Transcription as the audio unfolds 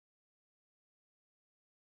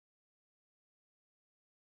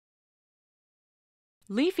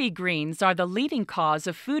Leafy greens are the leading cause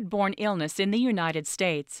of foodborne illness in the United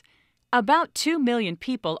States. About 2 million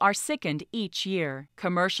people are sickened each year.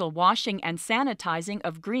 Commercial washing and sanitizing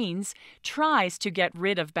of greens tries to get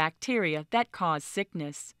rid of bacteria that cause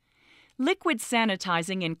sickness. Liquid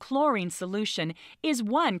sanitizing in chlorine solution is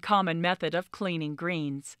one common method of cleaning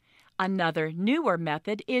greens. Another, newer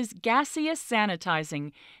method is gaseous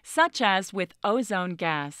sanitizing, such as with ozone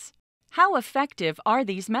gas. How effective are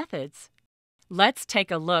these methods? Let's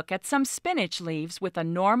take a look at some spinach leaves with a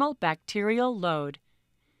normal bacterial load.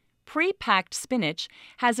 Pre-packed spinach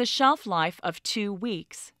has a shelf life of 2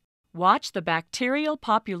 weeks. Watch the bacterial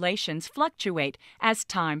populations fluctuate as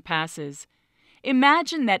time passes.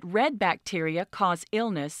 Imagine that red bacteria cause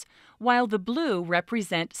illness, while the blue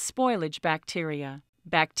represent spoilage bacteria.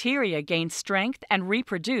 Bacteria gain strength and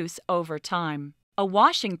reproduce over time. A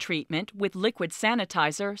washing treatment with liquid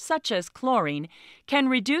sanitizer, such as chlorine, can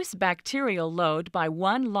reduce bacterial load by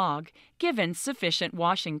 1 log given sufficient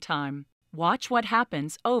washing time. Watch what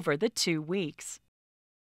happens over the 2 weeks.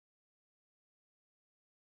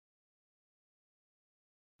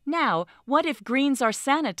 Now, what if greens are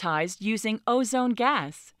sanitized using ozone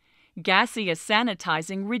gas? Gaseous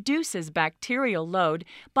sanitizing reduces bacterial load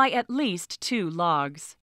by at least 2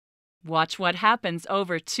 logs. Watch what happens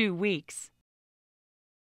over 2 weeks.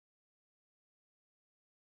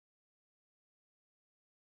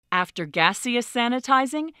 After gaseous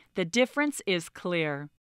sanitizing, the difference is clear.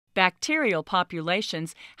 Bacterial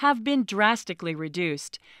populations have been drastically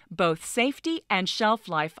reduced. Both safety and shelf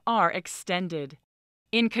life are extended.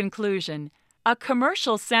 In conclusion, a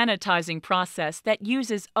commercial sanitizing process that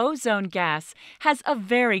uses ozone gas has a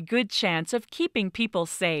very good chance of keeping people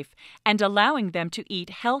safe and allowing them to eat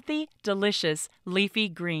healthy, delicious leafy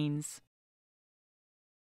greens.